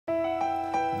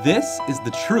This is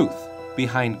the truth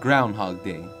behind Groundhog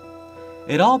Day.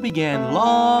 It all began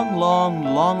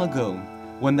long ago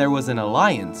when there was an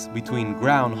alliance between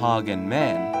Groundhog and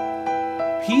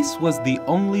man. Peace was the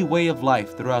only way of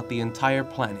life throughout the entire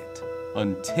planet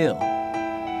until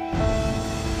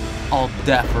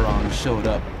Aldebaran showed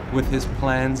up with his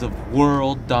plans of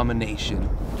world domination.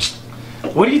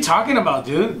 What are you talking about,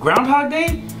 dude? Groundhog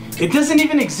Day? It doesn't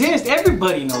even exist.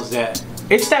 Everybody knows that.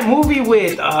 It's that movie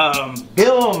with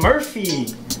Bill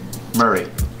Murray.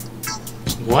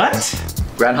 What?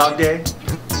 Groundhog Day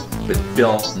with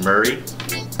Bill Murray.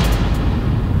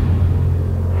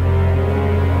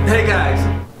 Hey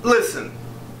guys, listen.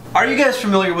 Are you guys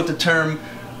familiar with the term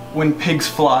when pigs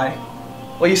fly?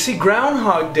 Well, you see,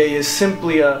 Groundhog Day is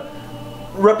simply a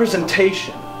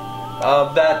representation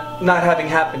of that not having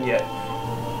happened yet.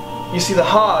 You see, the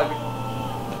hog,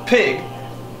 the pig,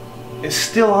 is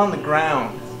still on the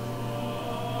ground,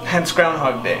 hence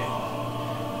Groundhog Day,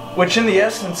 which in the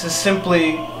essence is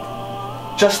simply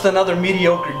just another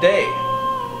mediocre day,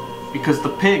 because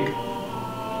the pig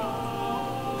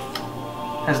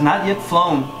has not yet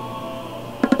flown.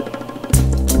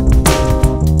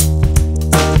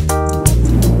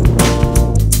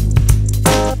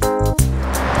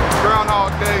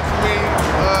 Groundhog Day to me,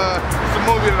 it's a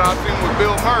movie that I've seen with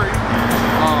Bill Murray.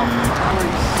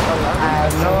 I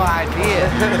have no idea.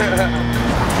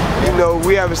 You know,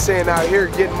 we have a saying out here,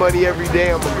 getting money every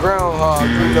day, I'm a groundhog,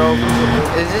 you know.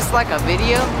 Is this like a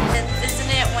video? Isn't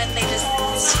it when they just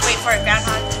wait for a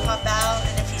groundhog to pop out,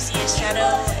 and if you see his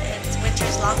shadow, it's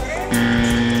winter's longer?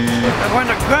 When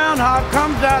the groundhog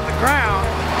comes out of the ground,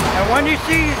 and when he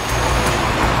sees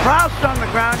frost on the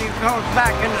ground, he goes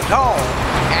back in his hole,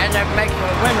 and that makes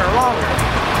the winter longer.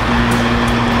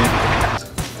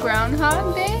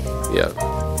 Groundhog Day? Yeah.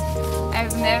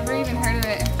 I've never even heard of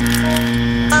it.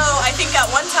 Oh, I think at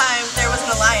one time there was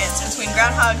an alliance between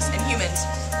groundhogs and humans.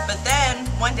 But then,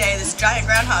 one day, this giant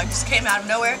groundhog just came out of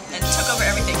nowhere and took over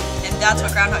everything. And that's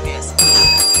what Groundhog Day is.